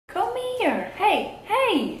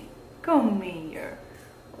Hey, come here.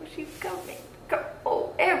 Oh, she's coming.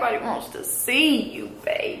 Oh, everybody wants to see you,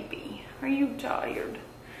 baby. Are you tired?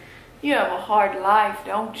 You have a hard life,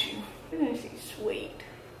 don't you? Isn't she sweet?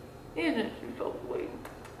 Isn't she so sweet?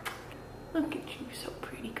 Look at you, so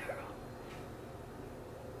pretty, girl.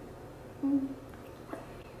 You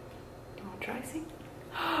want to try singing?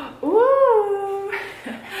 Ooh!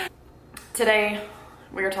 Today,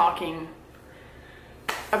 we are talking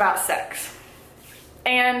about sex.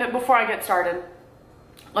 And before I get started,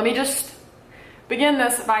 let me just begin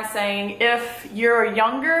this by saying if you're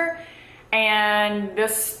younger and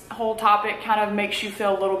this whole topic kind of makes you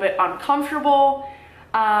feel a little bit uncomfortable,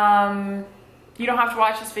 you don't have to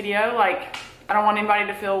watch this video. Like, I don't want anybody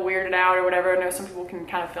to feel weirded out or whatever. I know some people can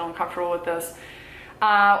kind of feel uncomfortable with this.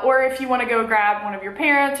 Or if you want to go grab one of your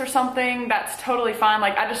parents or something, that's totally fine.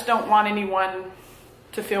 Like, I just don't want anyone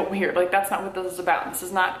to feel weird. Like, that's not what this is about. This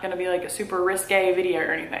is not going to be like a super risque video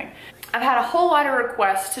or anything. I've had a whole lot of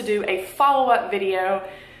requests to do a follow-up video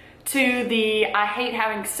to the I hate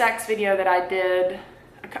having sex video that I did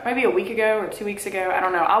maybe a week ago or 2 weeks ago. I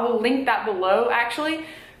don't know. I will link that below actually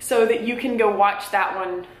so that you can go watch that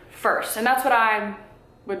one first. And that's what I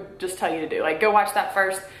would just tell you to do. Like, go watch that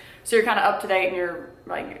first so you're kind of up to date and you're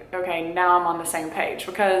like, okay, now I'm on the same page.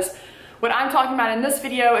 Because what I'm talking about in this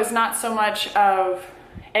video is not so much of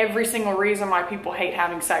every single reason why people hate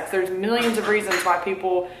having sex. There's millions of reasons why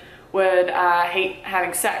people would hate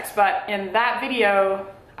having sex. But in that video,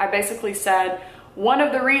 I basically said one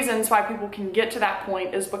of the reasons why people can get to that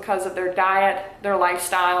point is because of their diet, their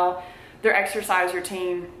lifestyle, their exercise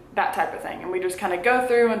routine, that type of thing. And we just kind of go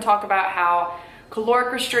through and talk about how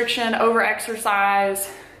caloric restriction, over-exercise,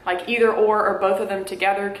 like either or both of them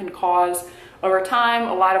together can cause over time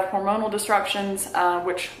a lot of hormonal disruptions,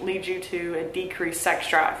 which leads you to a decreased sex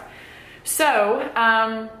drive. So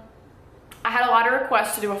I had a lot of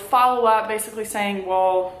requests to do a follow-up basically saying,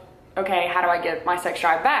 well, okay, how do I get my sex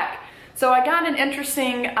drive back? So I got an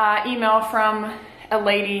interesting email from a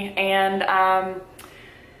lady, and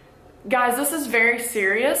guys, this is very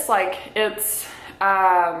serious. Like, it's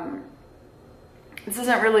this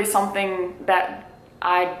isn't really something that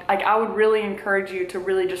I would really encourage you to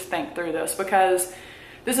really just think through this, because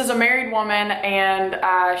this is a married woman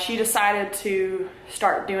and she decided to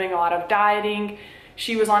start doing a lot of dieting.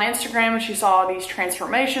 She was on Instagram and she saw these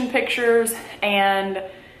transformation pictures and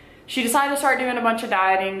she decided to start doing a bunch of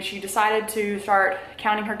dieting. She decided to start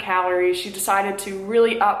counting her calories. She decided to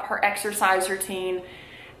really up her exercise routine.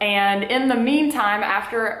 And in the meantime,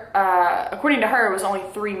 after, according to her, it was only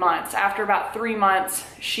 3 months. After about 3 months,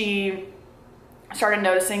 she started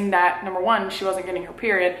noticing that, number one, she wasn't getting her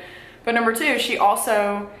period, but number two, she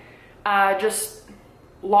also just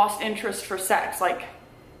lost interest for sex, like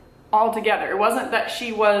altogether. It wasn't that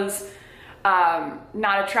she was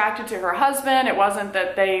not attracted to her husband. It wasn't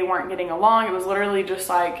that they weren't getting along. It was literally just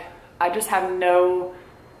like, I just have no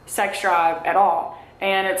sex drive at all.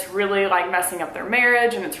 And it's really like messing up their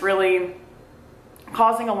marriage, and it's really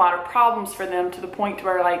causing a lot of problems for them, to the point to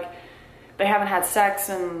where like they haven't had sex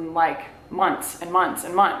in like months and months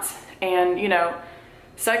and months. And you know,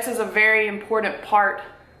 sex is a very important part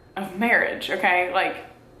of marriage, okay? Like,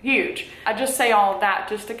 huge. I just say all of that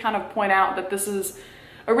just to kind of point out that this is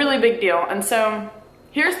a really big deal. And so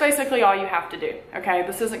here's basically all you have to do, okay?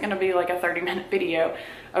 This isn't gonna be like a 30-minute video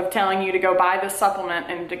of telling you to go buy this supplement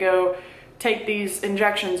and to go take these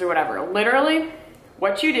injections or whatever. Literally,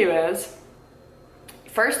 what you do is,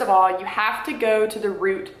 first of all, you have to go to the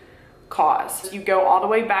root cause. You go all the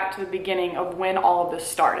way back to the beginning of when all of this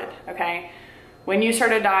started, okay? When you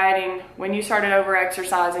started dieting, when you started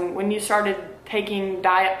over-exercising, when you started taking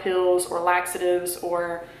diet pills or laxatives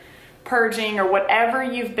or purging or whatever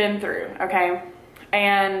you've been through, okay?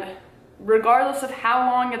 And regardless of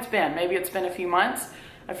how long it's been, maybe it's been a few months,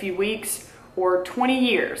 a few weeks, or 20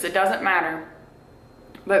 years, it doesn't matter.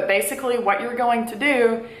 But basically what you're going to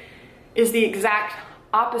do is the exact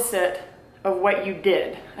opposite of what you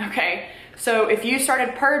did, okay? So if you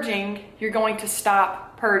started purging, you're going to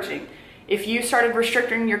stop purging. If you started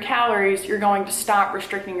restricting your calories, you're going to stop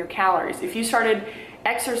restricting your calories. If you started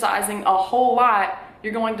exercising a whole lot,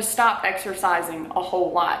 you're going to stop exercising a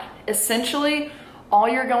whole lot. Essentially, all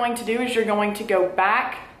you're going to do is you're going to go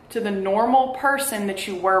back to the normal person that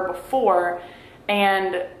you were before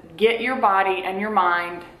and get your body and your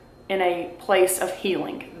mind in a place of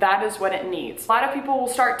healing. That is what it needs. A lot of people will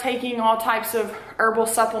start taking all types of herbal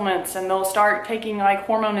supplements, and they'll start taking like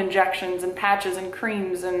hormone injections and patches and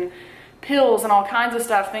creams and pills and all kinds of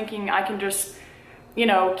stuff, thinking I can just, you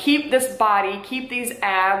know, keep this body, keep these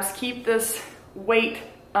abs, keep this weight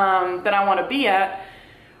that I want to be at.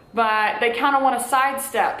 but they kind of want to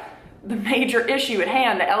sidestep the major issue at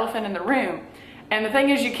hand, the elephant in the room. And the thing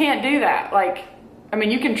is, you can't do that. Like, I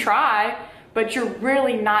mean, you can try, but you're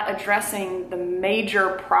really not addressing the major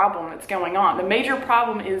problem that's going on. The major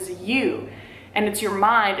problem is you, and it's your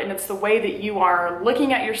mind, and it's the way that you are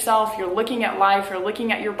looking at yourself, you're looking at life, you're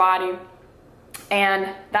looking at your body,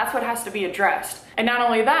 and that's what has to be addressed. And not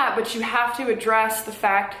only that, but you have to address the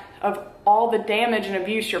fact of all the damage and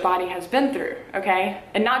abuse your body has been through, okay?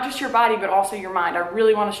 And not just your body, but also your mind. I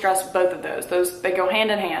really want to stress both of those. They go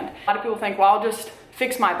hand in hand. A lot of people think, well, I'll just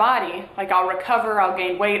fix my body, like I'll recover, I'll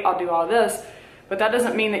gain weight, I'll do all this, but that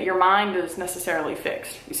doesn't mean that your mind is necessarily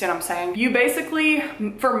fixed. You see what I'm saying? You basically,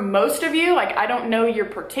 for most of you, like I don't know your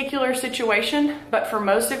particular situation, but for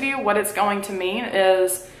most of you, what it's going to mean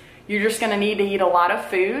is you're just gonna need to eat a lot of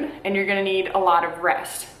food and you're gonna need a lot of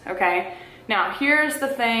rest, okay? Now, here's the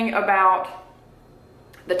thing about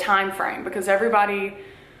the time frame, because everybody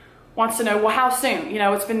wants to know, well, how soon? You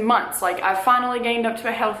know, it's been months. Like, I've finally gained up to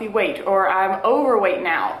a healthy weight, or I'm overweight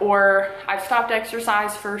now, or I've stopped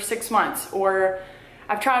exercise for 6 months, or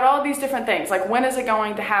I've tried all of these different things. Like, when is it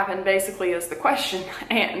going to happen, basically, is the question.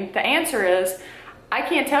 And the answer is, I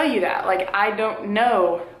can't tell you that. Like, I don't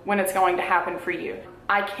know when it's going to happen for you.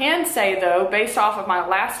 I can say, though, based off of my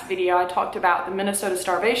last video, I talked about the Minnesota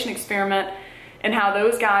starvation experiment and how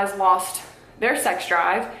those guys lost their sex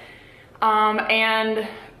drive. And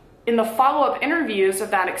in the follow-up interviews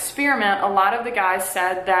of that experiment, a lot of the guys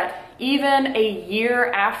said that even a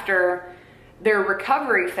year after their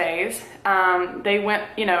recovery phase, they went,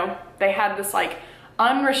 you know, they had this like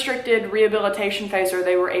unrestricted rehabilitation phase where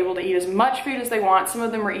they were able to eat as much food as they want. Some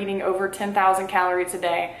of them were eating over 10,000 calories a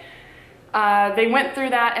day. They went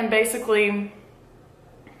through that, and basically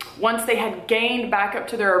once they had gained back up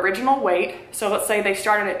to their original weight, so let's say they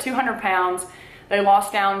started at 200 pounds, they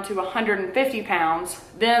lost down to 150 pounds,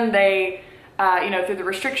 then they, you know, through the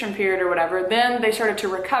restriction period or whatever, then they started to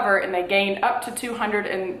recover and they gained up to 200,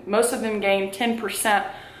 and most of them gained 10%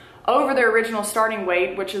 over their original starting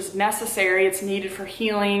weight, which is necessary. It's needed for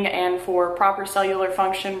healing and for proper cellular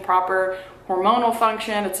function, proper hormonal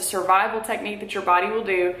function. It's a survival technique that your body will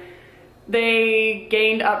do. They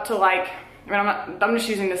gained up to like, I mean, I'm just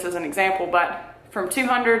using this as an example, but from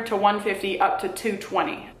 200 to 150 up to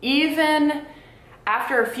 220. Even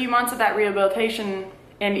after a few months of that rehabilitation,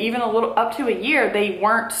 and even a little up to a year, they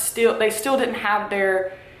still didn't have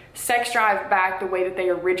their sex drive back the way that they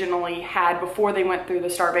originally had before they went through the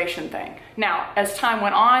starvation thing. Now, as time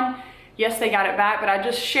went on, yes, they got it back, but I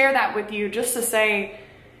just share that with you just to say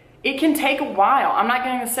it can take a while. I'm not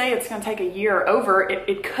going to say it's going to take a year or over.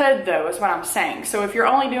 It could, though, is what I'm saying. So if you're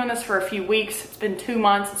only doing this for a few weeks, it's been 2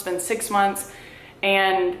 months, it's been 6 months,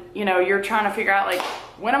 and you know, you're trying to figure out like,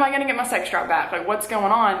 when am I going to get my sex drive back? Like, what's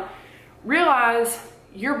going on? Realize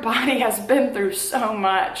your body has been through so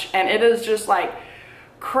much, and it is just like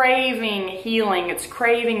craving healing. It's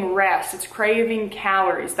craving rest. It's craving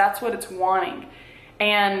calories. That's what it's wanting.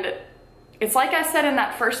 And it's like I said in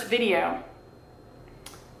that first video,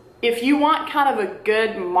 if you want kind of a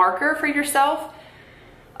good marker for yourself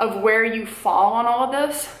of where you fall on all of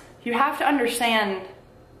this, you have to understand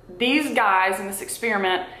these guys in this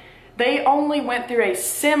experiment, they only went through a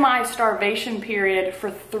semi-starvation period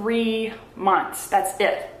for 3 months. That's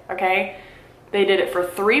it, okay? They did it for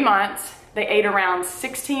 3 months. They ate around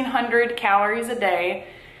 1,600 calories a day,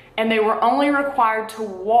 and they were only required to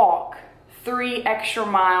walk 3 extra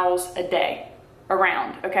miles a day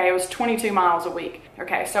around, okay? It was 22 miles a week.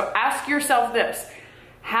 Okay, so ask yourself this.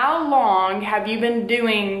 How long have you been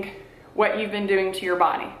doing what you've been doing to your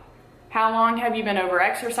body? How long have you been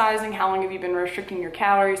over-exercising? How long have you been restricting your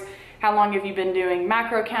calories? How long have you been doing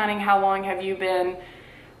macro counting? How long have you been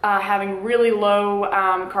having really low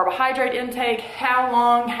carbohydrate intake? How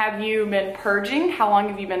long have you been purging? How long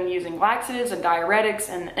have you been using laxatives and diuretics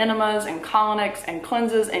and enemas and colonics and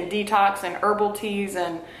cleanses and detox and herbal teas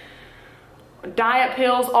and diet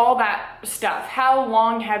pills, all that stuff? How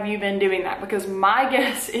long have you been doing that? Because my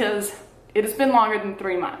guess is it has been longer than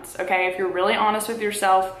 3 months, okay? If you're really honest with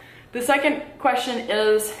yourself. The second question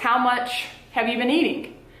is, how much have you been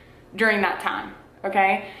eating during that time,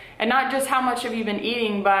 okay? And not just how much have you been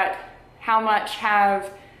eating, but how much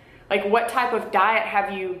what type of diet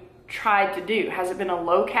have you tried to do? Has it been a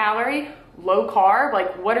low calorie, low carb?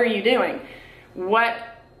 Like, what are you doing?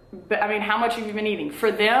 How much have you been eating? For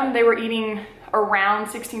them, they were eating around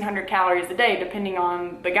 1,600 calories a day, depending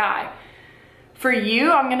on the guy. For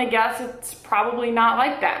you, I'm gonna guess it's probably not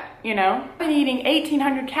like that, you know? I've been eating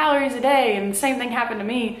 1,800 calories a day and the same thing happened to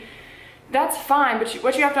me. That's fine, but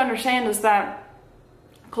what you have to understand is that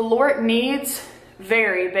caloric needs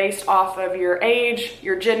vary based off of your age,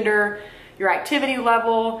 your gender, your activity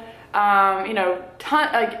level, you know,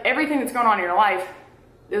 like everything that's going on in your life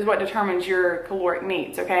is what determines your caloric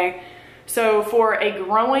needs, okay? So for a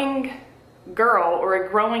growing girl or a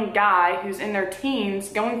growing guy who's in their teens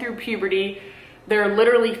going through puberty, they're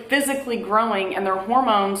literally physically growing and their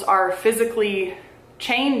hormones are physically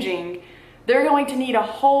changing, they're going to need a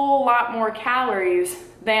whole lot more calories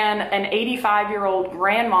than an 85-year-old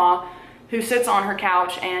grandma who sits on her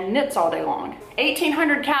couch and knits all day long.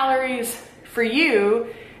 1,800 calories for you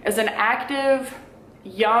as an active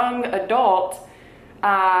young adult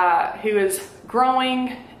who is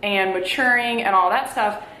growing and maturing and all that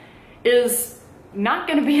stuff is not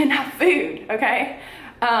going to be enough food, okay?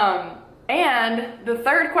 And the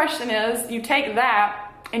third question is, you take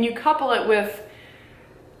that and you couple it with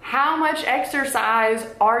how much exercise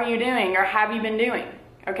are you doing or have you been doing,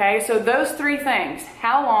 okay? So those three things: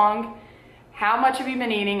 how long, how much have you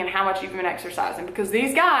been eating, and how much you've been exercising. Because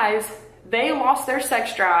these guys, they lost their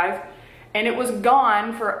sex drive and it was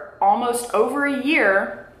gone for almost over a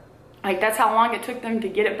year. Like, that's how long it took them to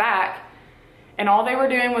get it back. And all they were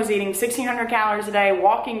doing was eating 1,600 calories a day,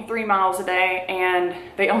 walking 3 miles a day, and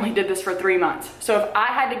they only did this for 3 months. So if I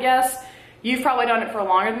had to guess, you've probably done it for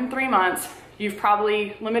longer than 3 months. You've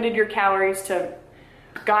probably limited your calories to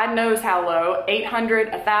God knows how low,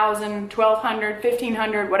 800, 1,000, 1,200,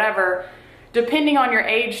 1,500, whatever. Depending on your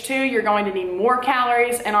age too, you're going to need more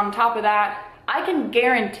calories. And on top of that, I can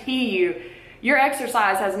guarantee you, your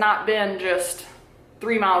exercise has not been just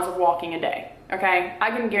 3 miles of walking a day, okay? I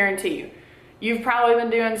can guarantee you. You've probably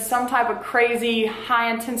been doing some type of crazy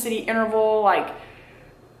high intensity interval, like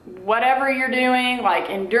whatever you're doing,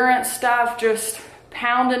 like endurance stuff, just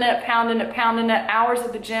pounding it, hours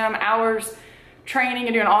at the gym, hours training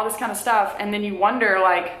and doing all this kind of stuff. And then you wonder,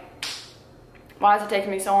 like, why is it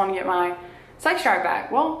taking me so long to get my sex drive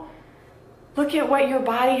back? Well, look at what your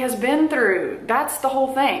body has been through. That's the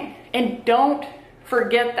whole thing. And don't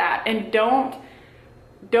forget that. And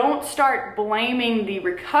don't start blaming the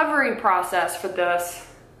recovery process for this,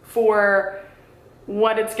 for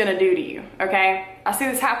what it's gonna do to you, okay? I see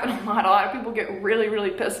this happen a lot. A lot of people get really,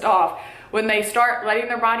 really pissed off when they start letting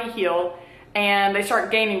their body heal and they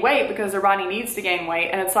start gaining weight because their body needs to gain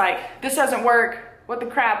weight. And it's like, this doesn't work. What the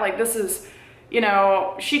crap? Like, this is, you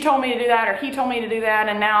know, she told me to do that or he told me to do that,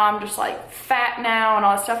 and now I'm just like fat now and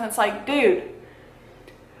all this stuff. And it's like, dude,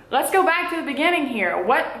 let's go back to the beginning here.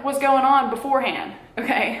 What was going on beforehand?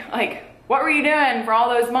 Okay, like, what were you doing for all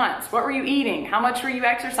those months? What were you eating? How much were you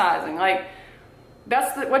exercising? Like,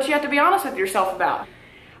 that's what you have to be honest with yourself about.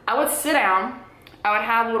 I would sit down, I would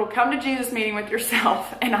have a little come to Jesus meeting with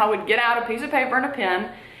yourself, and I would get out a piece of paper and a pen.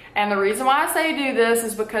 And the reason why I say do this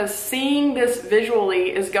is because seeing this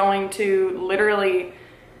visually is going to literally,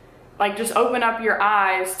 like, just open up your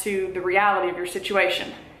eyes to the reality of your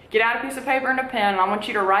situation. Get out a piece of paper and a pen, and I want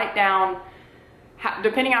you to write down,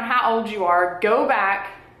 depending on how old you are, go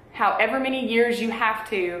back however many years you have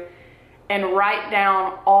to and write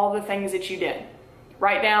down all the things that you did.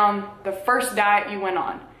 Write down the first diet you went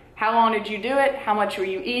on. How long did you do it? How much were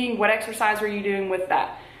you eating? What exercise were you doing with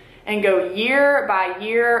that? And go year by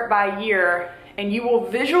year by year, and you will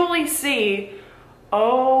visually see,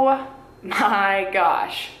 oh my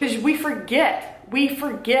gosh. Because we forget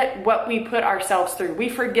what we put ourselves through. We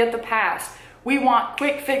forget the past. We want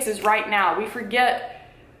quick fixes right now. We forget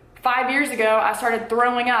 5 years ago, I started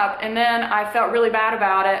throwing up, and then I felt really bad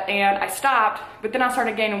about it, and I stopped, but then I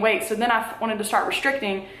started gaining weight. So then I wanted to start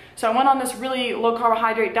restricting. So I went on this really low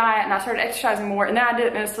carbohydrate diet, and I started exercising more, and then I did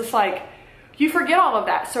it, and it's just like, you forget all of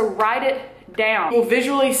that. So write it down. You'll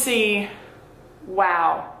visually see,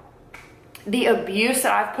 wow, the abuse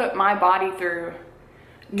that I've put my body through.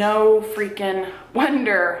 No freaking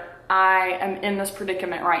wonder I am in this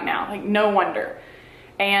predicament right now. Like, no wonder.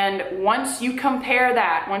 And once you compare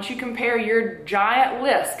that, once you compare your giant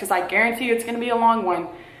list, because I guarantee you it's going to be a long one,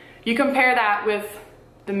 you compare that with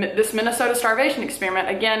this Minnesota starvation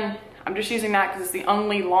experiment. Again, I'm just using that because it's the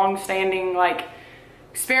only long-standing, like,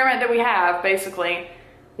 experiment that we have, basically.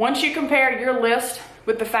 Once you compare your list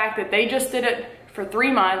with the fact that they just did it for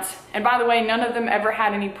 3 months, and by the way, none of them ever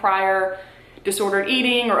had any prior disordered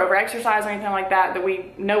eating or over-exercise or anything like that that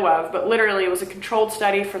we know of, but literally it was a controlled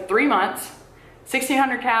study for 3 months,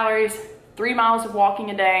 1,600 calories, 3 miles of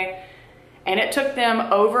walking a day, and it took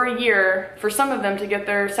them over a year for some of them to get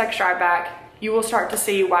their sex drive back. You will start to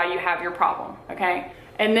see why you have your problem, okay?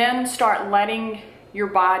 And then start letting your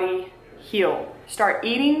body heal. Start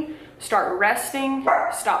eating, start resting,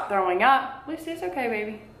 stop throwing up. Lucy, it's okay,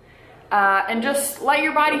 baby. And just let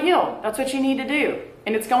your body heal. That's what you need to do.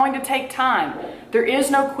 And it's going to take time. There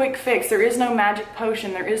is no quick fix. There is no magic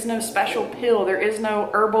potion. There is no special pill. There is no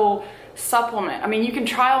herbal supplement. I mean, you can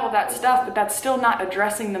try all of that stuff, but that's still not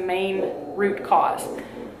addressing the main root cause.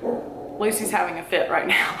 Lucy's having a fit right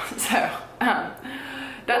now. So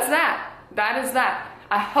that's that. That is that.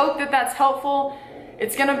 I hope that that's helpful.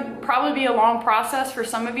 It's gonna probably be a long process for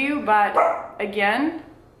some of you, but again,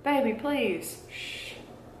 baby, please. Shh.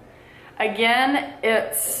 Again,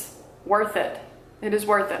 it's worth it. It is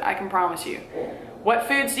worth it, I can promise you. What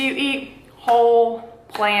foods do you eat? Whole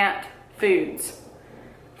plant foods.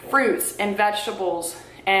 Fruits and vegetables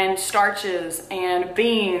and starches and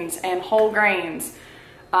beans and whole grains.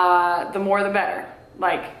 The more the better.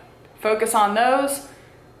 Like, focus on those.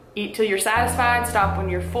 Eat till you're satisfied, stop when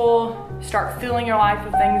you're full, start filling your life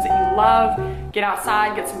with things that you love, get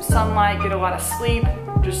outside, get some sunlight, get a lot of sleep,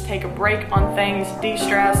 just take a break on things,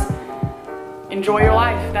 de-stress, enjoy your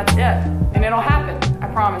life, that's it. And it'll happen, I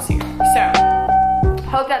promise you. So,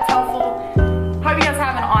 hope that's helpful. Hope you guys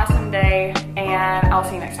have an awesome day, and I'll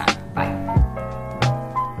see you next time. Bye.